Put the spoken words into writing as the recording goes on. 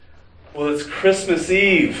Well, it's Christmas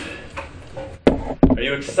Eve. Are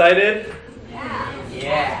you excited?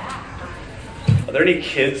 Yeah. Are there any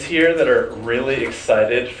kids here that are really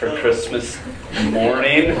excited for Christmas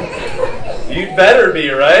morning? You better be,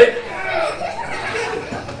 right?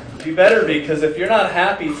 You better be, because if you're not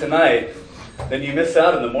happy tonight, then you miss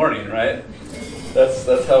out in the morning, right? That's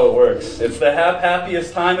how it works. It's the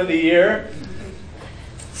happiest time of the year.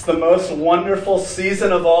 It's the most wonderful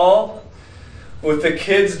season of all, with the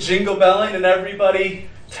kids jingle belling and everybody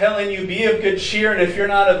telling you be of good cheer. And if you're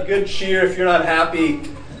not of good cheer, if you're not happy,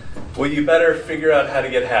 well, you better figure out how to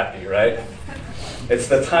get happy, right? It's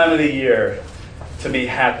the time of the year to be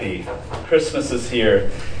happy. Christmas is here.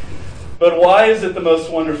 But why is it the most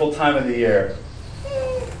wonderful time of the year?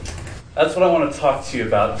 That's what I want to talk to you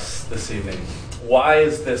about this evening. Why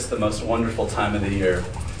is this the most wonderful time of the year?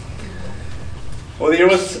 Well, the year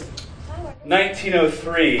was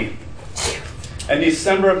 1903. In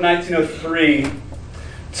December of 1903,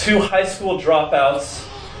 two high school dropouts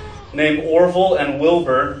named Orville and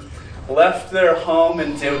Wilbur left their home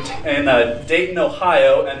in Dayton,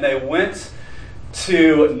 Ohio, and they went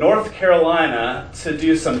to North Carolina to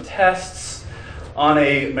do some tests on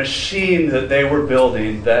a machine that they were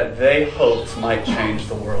building that they hoped might change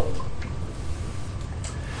the world.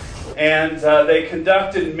 And they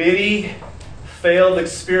conducted many failed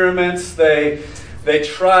experiments. They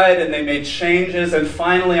tried and they made changes, and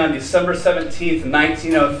finally on December 17th,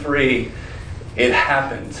 1903, it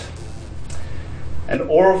happened. And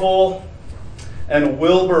Orville and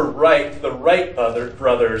Wilbur Wright, the Wright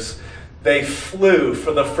brothers, they flew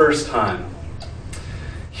for the first time.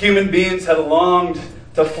 Human beings had longed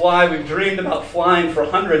to fly. We've dreamed about flying for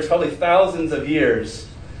hundreds, probably thousands of years.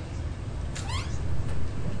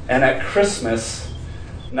 And at Christmas,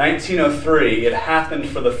 1903, it happened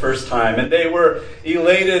for the first time. And they were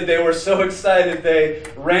elated. They were so excited. They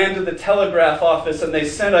ran to the telegraph office and they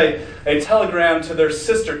sent a telegram to their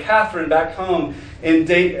sister, Catherine, back home in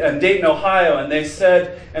Dayton, Ohio. And they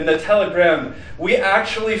said in the telegram, "We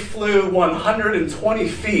actually flew 120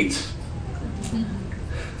 feet.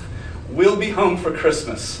 We'll be home for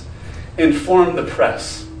Christmas. Inform the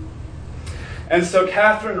press." And so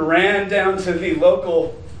Catherine ran down to the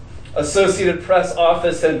local Associated Press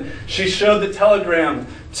office and she showed the telegram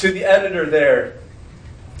to the editor there.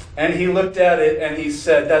 And he looked at it and he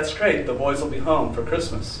said, "That's great, the boys will be home for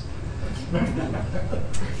Christmas."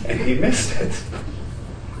 And he missed it.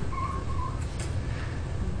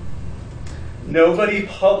 Nobody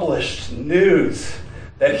published news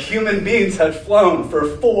that human beings had flown for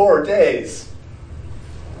 4 days.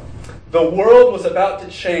 The world was about to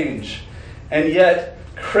change, and yet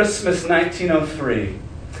Christmas 1903,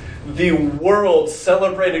 the world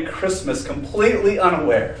celebrated Christmas completely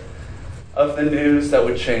unaware of the news that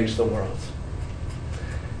would change the world.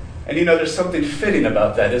 And you know, there's something fitting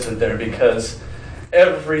about that, isn't there? Because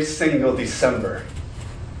every single December,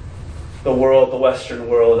 the world, the Western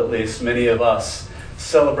world at least, many of us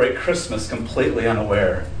celebrate Christmas completely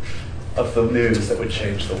unaware of the news that would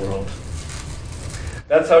change the world.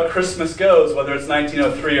 That's how Christmas goes, whether it's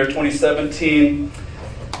 1903 or 2017.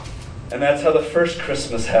 And that's how the first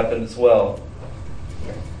Christmas happened as well.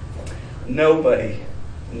 Nobody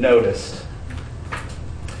noticed.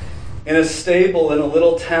 In a stable in a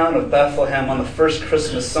little town of Bethlehem on the first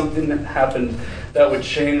Christmas, something that happened that would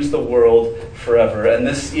change the world forever. And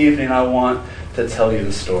this evening I want to tell you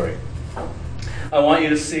the story. I want you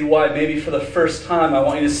to see why, maybe for the first time, I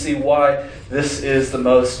want you to see why this is the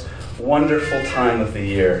most wonderful time of the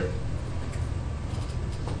year.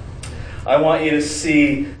 I want you to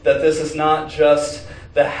see that this is not just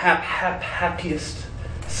the happiest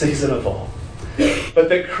season of all, but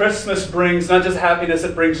that Christmas brings not just happiness,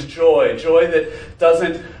 it brings joy. Joy that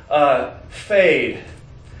doesn't fade.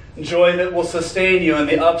 Joy that will sustain you in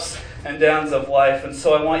the ups and downs of life. And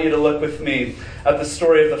so I want you to look with me at the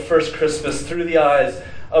story of the first Christmas through the eyes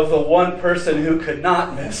of the one person who could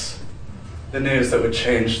not miss the news that would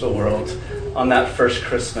change the world on that first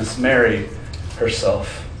Christmas, Mary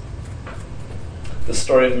herself. The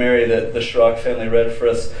story of Mary that the Schrock family read for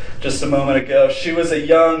us just a moment ago. She was a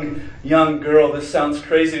young girl. This sounds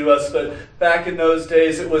crazy to us, but back in those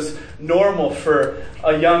days it was normal for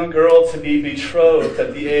a young girl to be betrothed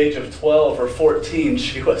at the age of 12 or 14.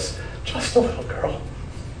 She was just a little girl.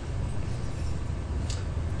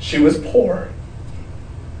 She was poor.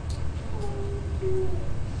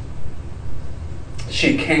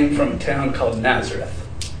 She came from a town called Nazareth,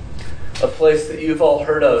 a place that you've all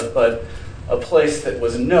heard of, but a place that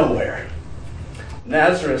was nowhere.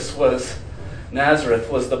 Nazareth was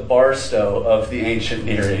the Barstow of the ancient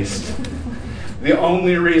Near East. The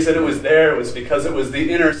only reason it was there was because it was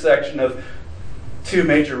the intersection of two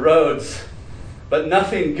major roads. But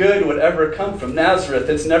nothing good would ever come from Nazareth.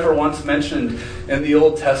 It's never once mentioned in the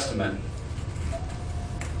Old Testament.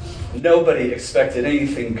 Nobody expected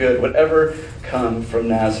anything good would ever come from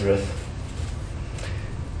Nazareth.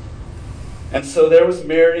 And so there was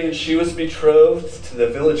Mary, and she was betrothed to the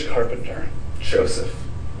village carpenter, Joseph,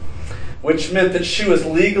 which meant that she was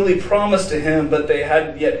legally promised to him, but they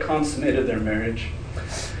hadn't yet consummated their marriage.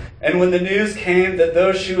 And when the news came that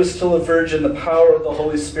though she was still a virgin, the power of the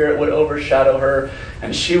Holy Spirit would overshadow her,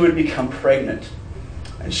 and she would become pregnant,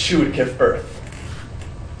 and she would give birth.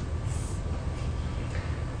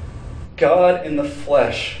 God in the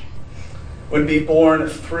flesh would be born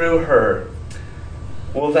through her.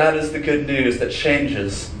 Well, that is the good news that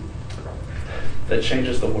changes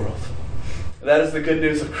the world. That is the good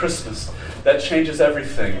news of Christmas. That changes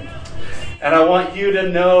everything. And I want you to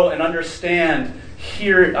know and understand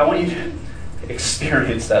here, I want you to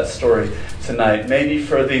experience that story tonight. Maybe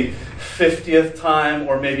for the 50th time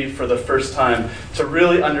or maybe for the first time, to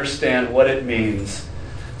really understand what it means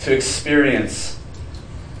to experience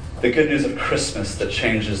the good news of Christmas that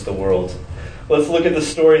changes the world. Let's look at the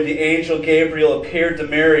story. The angel Gabriel appeared to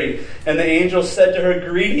Mary, and the angel said to her,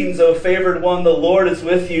 "Greetings, O favored one, the Lord is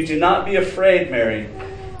with you. Do not be afraid, Mary,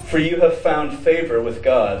 for you have found favor with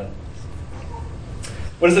God."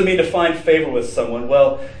 What does it mean to find favor with someone?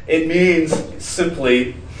 Well, it means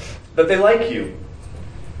simply that they like you.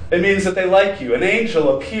 It means that they like you. An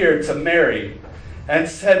angel appeared to Mary and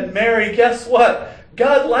said, "Mary, guess what?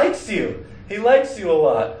 God likes you. He likes you a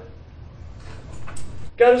lot.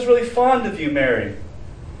 God is really fond of you, Mary."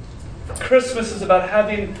 Christmas is about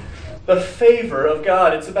having the favor of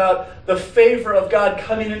God. It's about the favor of God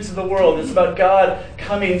coming into the world. It's about God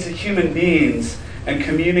coming to human beings and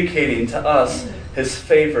communicating to us His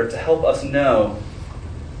favor, to help us know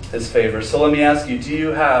His favor. So let me ask you, do you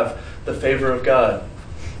have the favor of God?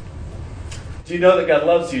 Do you know that God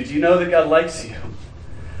loves you? Do you know that God likes you?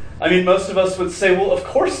 I mean, most of us would say, well, of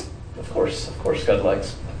course God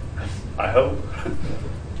likes. I hope.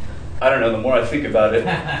 I don't know, the more I think about it.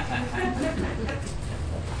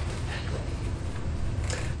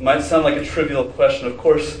 It might sound like a trivial question. Of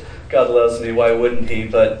course God loves me, why wouldn't He?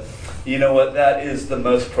 But you know what? That is the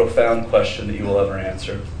most profound question that you will ever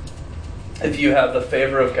answer. If you have the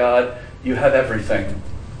favor of God, you have everything.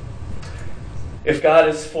 If God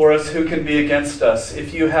is for us, who can be against us?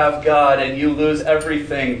 If you have God and you lose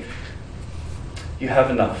everything, you have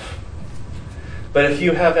enough. But if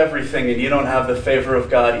you have everything and you don't have the favor of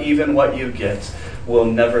God, even what you get will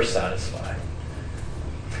never satisfy.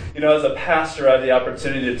 You know, as a pastor, I have the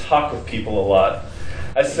opportunity to talk with people a lot.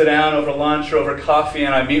 I sit down over lunch or over coffee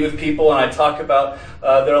and I meet with people and I talk about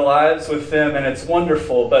their lives with them, and it's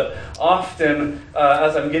wonderful. But often,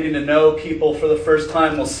 as I'm getting to know people for the first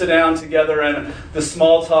time, we'll sit down together and the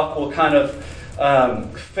small talk will kind of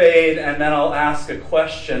fade, and then I'll ask a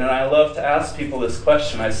question. And I love to ask people this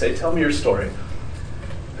question. I say, "Tell me your story.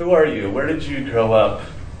 Who are you? Where did you grow up?"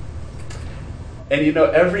 And you know,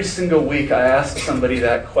 every single week I ask somebody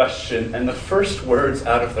that question, and the first words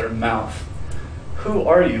out of their mouth, "Who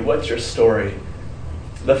are you? What's your story?"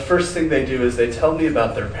 The first thing they do is they tell me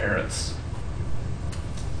about their parents.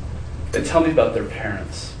 They tell me about their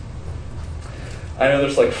parents. I know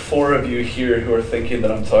there's like 4 of you here who are thinking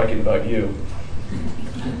that I'm talking about you.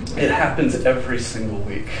 It happens every single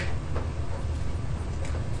week.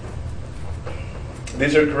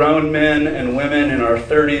 These are grown men and women in our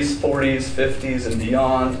 30s, 40s, 50s, and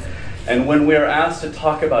beyond. And when we are asked to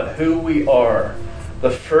talk about who we are, the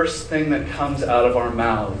first thing that comes out of our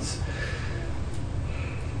mouths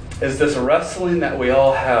is this wrestling that we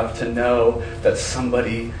all have to know that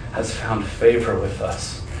somebody has found favor with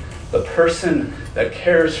us. The person that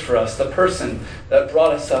cares for us, the person that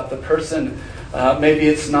brought us up, the person, maybe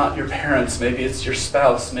it's not your parents, maybe it's your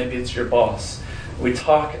spouse, maybe it's your boss. We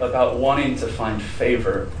talk about wanting to find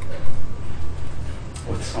favor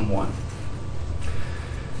with someone.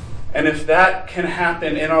 And if that can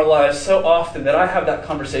happen in our lives so often that I have that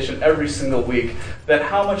conversation every single week, then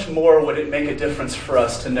how much more would it make a difference for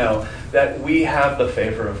us to know that we have the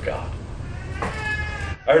favor of God?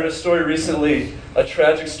 I heard a story recently, a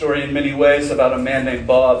tragic story in many ways, about a man named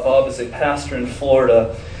Bob. Bob is a pastor in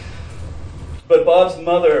Florida. But Bob's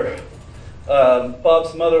mother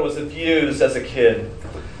was abused as a kid.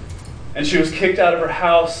 And she was kicked out of her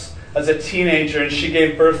house as a teenager, and she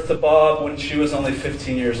gave birth to Bob when she was only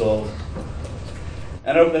 15 years old.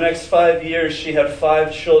 And over the next 5 years, she had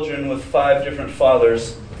 5 children with 5 different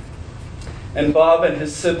fathers. And Bob and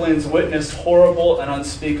his siblings witnessed horrible and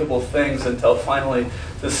unspeakable things until finally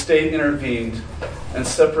the state intervened and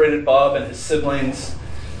separated Bob and his siblings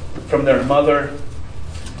from their mother.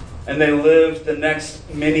 And they lived the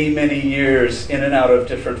next many, many years in and out of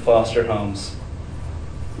different foster homes.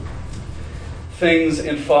 Things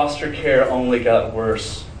in foster care only got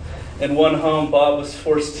worse. In one home, Bob was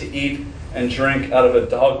forced to eat and drink out of a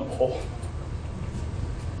dog bowl.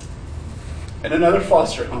 In another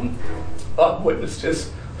foster home, Bob witnessed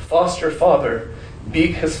his foster father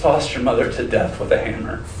beat his foster mother to death with a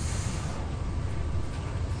hammer.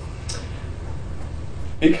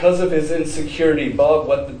 Because of his insecurity, Bob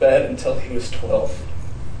wet the bed until he was 12.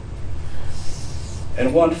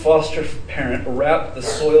 And one foster parent wrapped the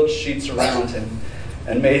soiled sheets around him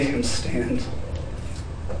and made him stand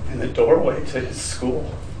in the doorway to his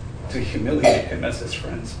school to humiliate him as his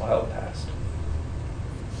friends filed past.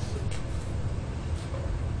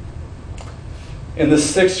 In the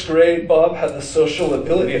 6th grade, Bob had the social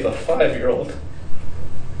ability of a 5-year-old.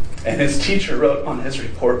 And his teacher wrote on his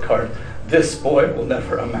report card, "This boy will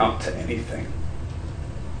never amount to anything."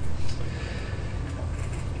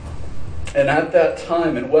 And at that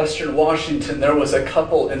time in Western Washington, there was a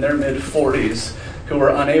couple in their mid-40s who were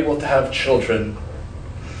unable to have children.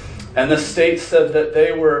 And the state said that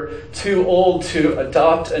they were too old to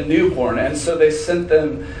adopt a newborn, and so they sent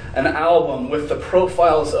them an album with the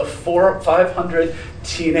profiles of 500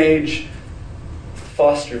 teenage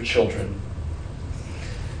foster children.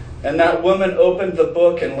 And that woman opened the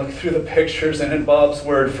book and looked through the pictures, and in Bob's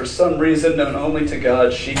word, for some reason known only to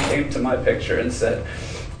God, she came to my picture and said,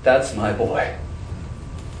 "That's my boy."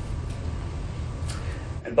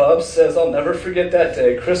 And Bob says, "I'll never forget that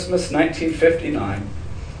day, Christmas 1959.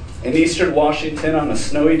 In eastern Washington on a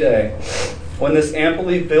snowy day, when this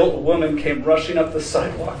amply built woman came rushing up the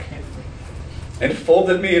sidewalk and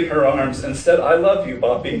folded me in her arms and said, 'I love you,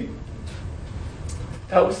 Bobby.'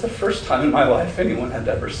 That was the first time in my life anyone had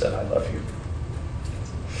ever said, 'I love you.'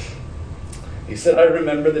 He said, I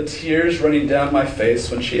remember the tears running down my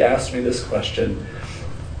face when she asked me this question,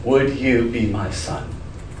 'Would you be my son?'"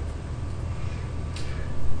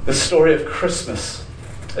 The story of Christmas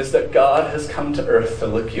is that God has come to earth to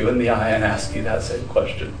look you in the eye and ask you that same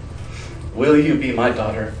question. Will you be my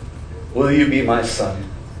daughter? Will you be my son?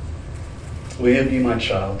 Will you be my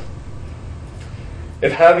child?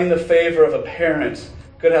 If having the favor of a parent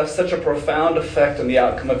could have such a profound effect on the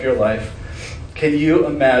outcome of your life, can you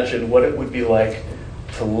imagine what it would be like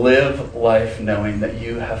to live life knowing that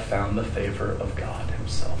you have found the favor of God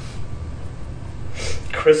himself?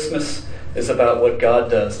 Christmas is about what God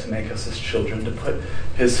does to make us his children, to put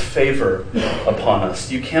his favor upon us.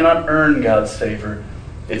 You cannot earn God's favor.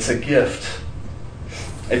 It's a gift.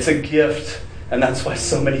 It's a gift, and that's why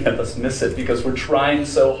so many of us miss it, because we're trying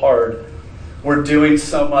so hard. We're doing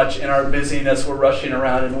so much in our busyness. We're rushing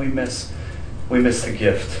around, and we miss the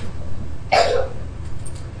gift.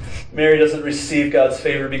 Mary doesn't receive God's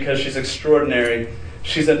favor because she's extraordinary.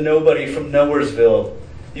 She's a nobody from Nowheresville.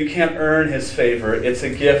 You can't earn his favor. It's a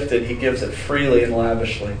gift, and he gives it freely and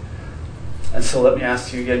lavishly. And so let me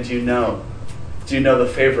ask you again, do you know? Do you know the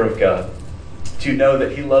favor of God? Do you know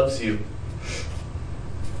that he loves you?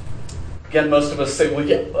 Again, most of us say, well,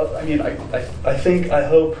 yeah, I think, I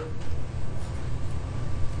hope.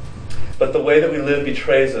 But the way that we live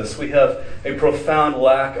betrays us. We have a profound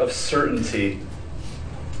lack of certainty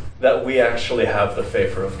that we actually have the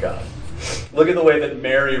favor of God. Look at the way that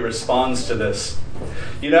Mary responds to this.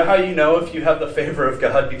 You know how you know if you have the favor of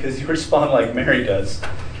God? Because you respond like Mary does.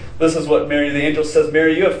 This is what Mary, the angel says,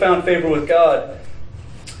 "Mary, you have found favor with God."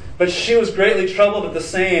 But she was greatly troubled at the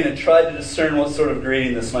saying and tried to discern what sort of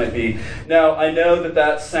greeting this might be. Now, I know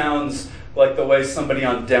that sounds like the way somebody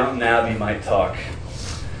on Downton Abbey might talk.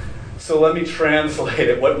 So let me translate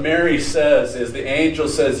it. What Mary says is, the angel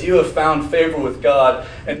says, "You have found favor with God."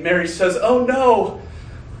 And Mary says, "Oh no,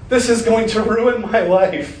 this is going to ruin my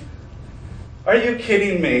life. Are you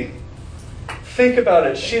kidding me?" Think about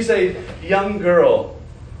it. She's a young girl.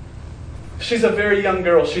 She's a very young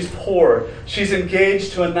girl. She's poor. She's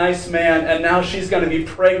engaged to a nice man, and now she's going to be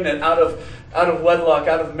pregnant out of wedlock,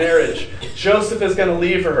 out of marriage. Joseph is going to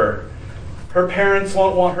leave her. Her parents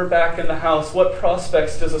won't want her back in the house. What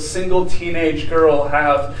prospects does a single teenage girl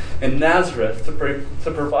have in Nazareth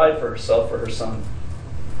to provide for herself or her son?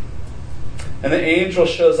 And the angel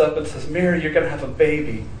shows up and says, "Mary, you're going to have a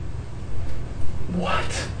baby."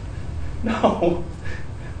 What? No.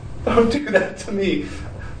 Don't do that to me.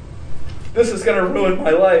 This is going to ruin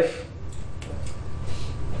my life.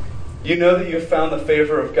 You know that you've found the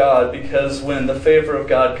favor of God because when the favor of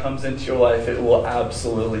God comes into your life, it will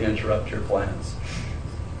absolutely interrupt your plans.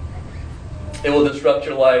 It will disrupt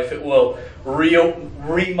your life. It will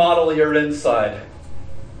remodel your inside.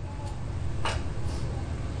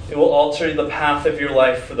 It will alter the path of your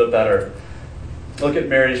life for the better. Look at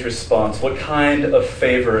Mary's response. What kind of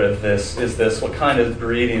favor is this? What kind of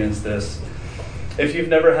greeting is this? If you've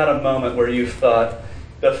never had a moment where you've thought,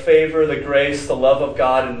 the favor, the grace, the love of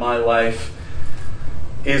God in my life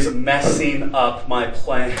is messing up my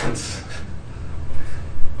plans,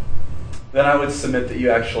 then I would submit that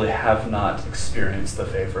you actually have not experienced the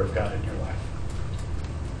favor of God in your life.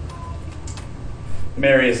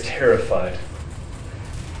 Mary is terrified.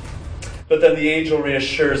 But then the angel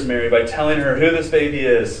reassures Mary by telling her who this baby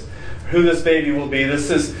is, who this baby will be. This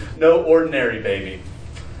is no ordinary baby.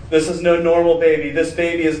 This is no normal baby. This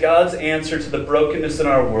baby is God's answer to the brokenness in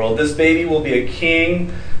our world. This baby will be a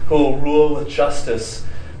king who will rule with justice.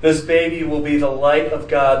 This baby will be the light of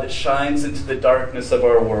God that shines into the darkness of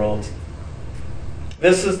our world.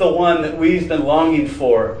 This is the one that we've been longing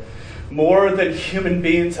for. More than human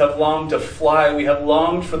beings have longed to fly, we have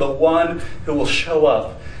longed for the one who will show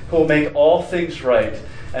up, who will make all things right.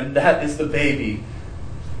 And that is the baby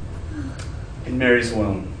in Mary's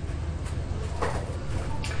womb.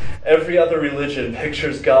 Every other religion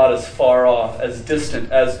pictures God as far off, as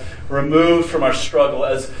distant, as removed from our struggle,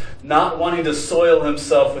 as not wanting to soil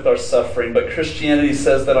himself with our suffering. But Christianity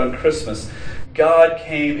says that on Christmas, God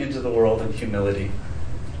came into the world in humility.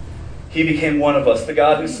 He became one of us, the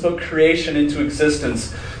God who spoke creation into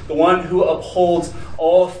existence, the one who upholds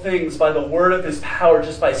all things by the word of his power.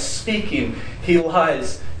 Just by speaking, he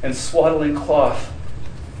lies in swaddling cloth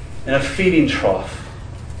in a feeding trough.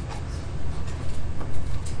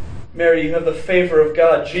 Mary, you have the favor of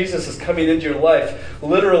God. Jesus is coming into your life,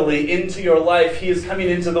 literally into your life. He is coming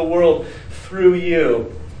into the world through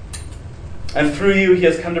you. And through you, he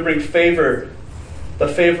has come to bring favor, the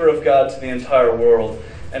favor of God to the entire world.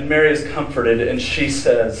 And Mary is comforted, and she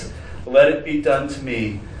says, "Let it be done to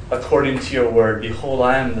me according to your word. Behold,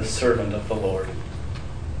 I am the servant of the Lord."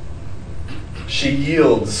 She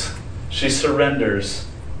yields. She surrenders.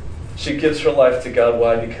 She gives her life to God.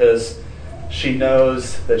 Why? Because she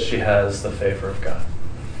knows that she has the favor of God.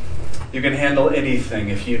 You can handle anything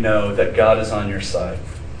if you know that God is on your side.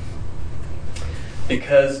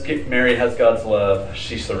 Because Mary has God's love,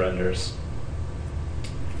 she surrenders.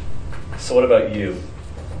 So what about you?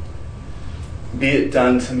 Be it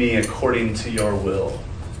done to me according to your will.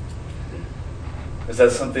 Is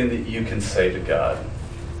that something that you can say to God?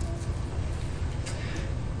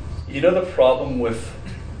 You know the problem with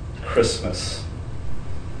Christmas?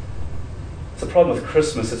 It's the problem with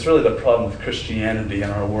Christmas. It's really the problem with Christianity in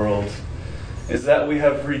our world, is that we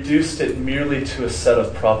have reduced it merely to a set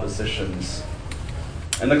of propositions.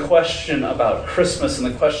 And the question about Christmas and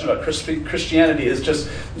the question about Christianity is just,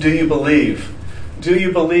 do you believe? Do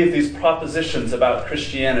you believe these propositions about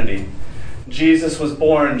Christianity? Jesus was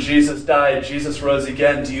born, Jesus died, Jesus rose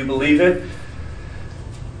again. Do you believe it?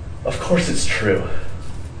 Of course it's true.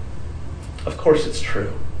 Of course it's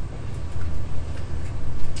true.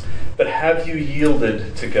 But have you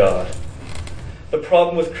yielded to God? The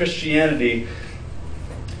problem with Christianity,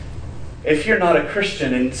 if you're not a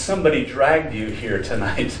Christian and somebody dragged you here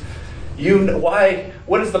tonight,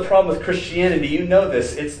 what is the problem with Christianity? You know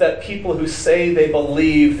this. It's that people who say they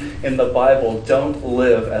believe in the Bible don't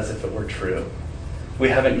live as if it were true. We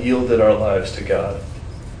haven't yielded our lives to God.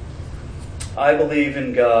 I believe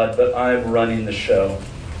in God, but I'm running the show.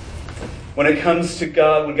 When it comes to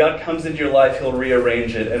God, when God comes into your life, he'll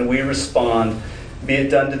rearrange it, and we respond, be it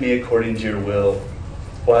done to me according to your will.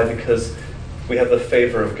 Why? Because we have the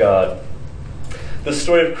favor of God. The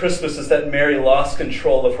story of Christmas is that Mary lost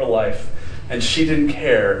control of her life, and she didn't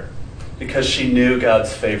care because she knew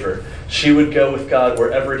God's favor. She would go with God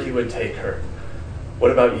wherever he would take her.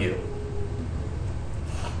 What about you?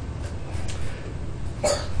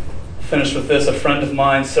 Finish with this. A friend of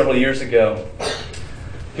mine several years ago,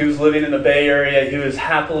 he was living in the Bay Area. He was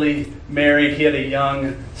happily married. He had a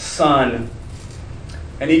young son.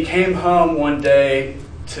 And he came home one day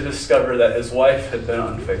to discover that his wife had been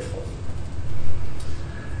unfaithful.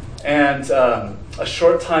 And a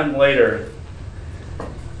short time later,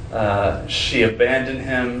 she abandoned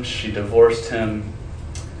him. She divorced him.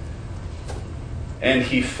 And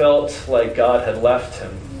he felt like God had left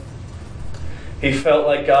him. He felt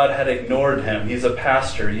like God had ignored him. He's a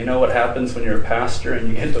pastor. You know what happens when you're a pastor and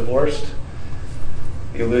you get divorced?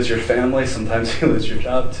 You lose your family. Sometimes you lose your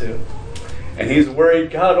job too. And he's worried,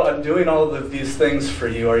 God, I'm doing all of these things for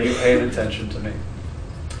you. Are you paying attention to me?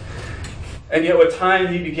 And yet with time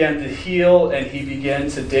he began to heal and he began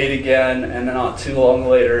to date again. And not too long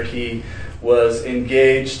later he was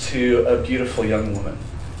engaged to a beautiful young woman.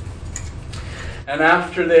 And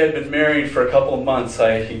after they had been married for a couple of months,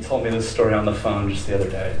 he told me this story on the phone just the other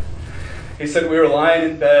day. He said, we were lying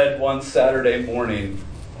in bed one Saturday morning,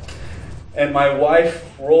 and my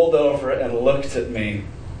wife rolled over and looked at me,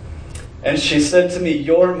 and she said to me,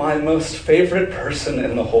 "You're my most favorite person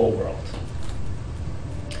in the whole world."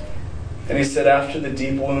 And he said, after the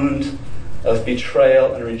deep wound of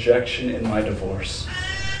betrayal and rejection in my divorce,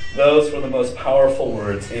 those were the most powerful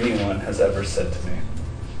words anyone has ever said to me.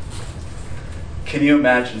 Can you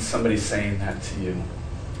imagine somebody saying that to you?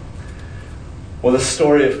 Well, the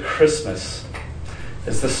story of Christmas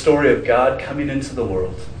is the story of God coming into the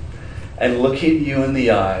world and looking you in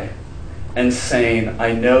the eye and saying,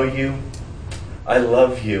 I know you, I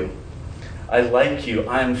love you, I like you,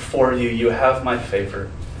 I am for you, you have my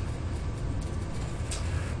favor.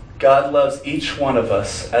 God loves each one of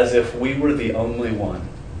us as if we were the only one.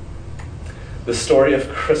 The story of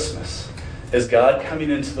Christmas is God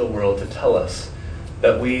coming into the world to tell us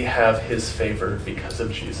that we have his favor because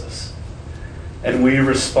of Jesus. And we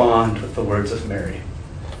respond with the words of Mary,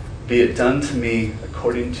 "Be it done to me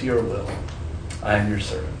according to your will. I am your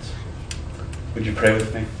servant." Would you pray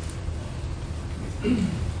with me?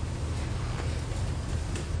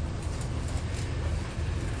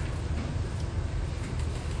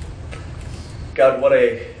 God, what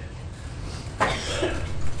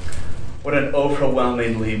an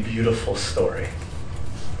overwhelmingly beautiful story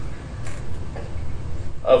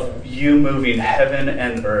of you moving heaven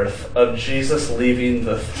and earth, of Jesus leaving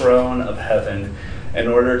the throne of heaven in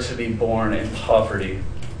order to be born in poverty,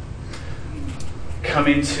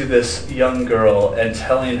 coming to this young girl and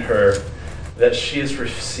telling her that she has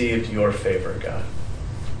received your favor, God.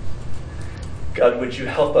 God, would you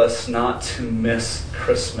help us not to miss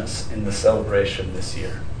Christmas in the celebration this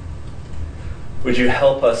year? Would you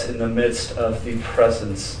help us in the midst of the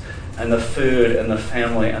presents and the food and the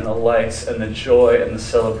family and the lights and the joy and the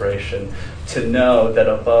celebration to know that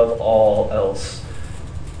above all else,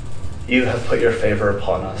 you have put your favor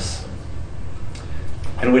upon us.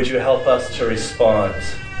 And would you help us to respond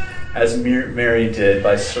as Mary did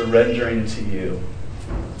by surrendering to you?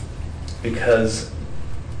 Because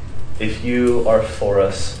if you are for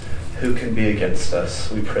us, who can be against us?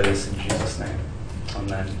 We pray this in Jesus' name.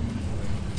 Amen.